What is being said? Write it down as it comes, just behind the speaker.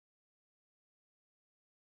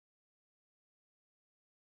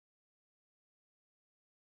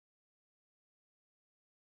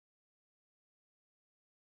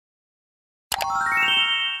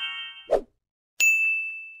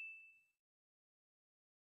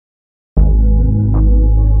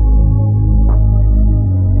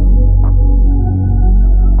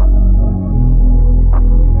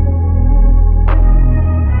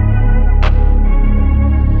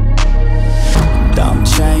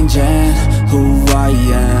changing who I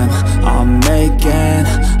am. I'm making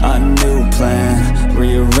a new plan,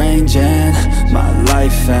 rearranging my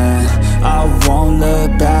life, and I won't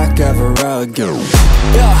look back ever again.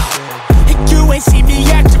 You ain't see me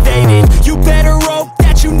activated. You better hope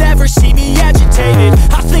that you never see me agitated.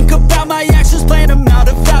 I think about my actions, plan them out,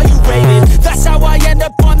 evaluated. That's how I end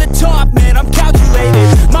up on the top, man, I'm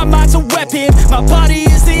calculated. My mind's a weapon, my body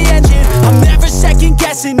is the engine. I'm never second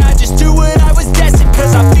guessing, I just do what I was destined.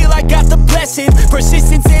 Cause I feel I got the blessing,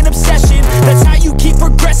 persistence and obsession. That's how you keep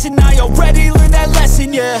progressing, I already learned that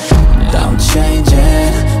lesson, yeah. I'm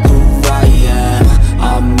changing who I am.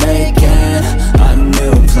 I'm making a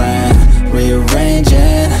new plan,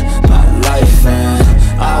 rearranging my life, and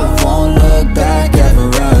I won't look back ever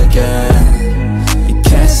again. You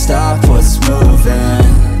can't stop what's moving,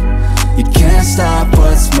 you can't stop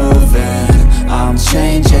what's moving. I'm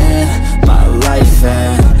changing my life,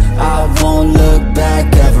 and I won't look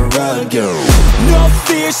back ever again. No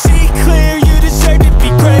fear, see clear,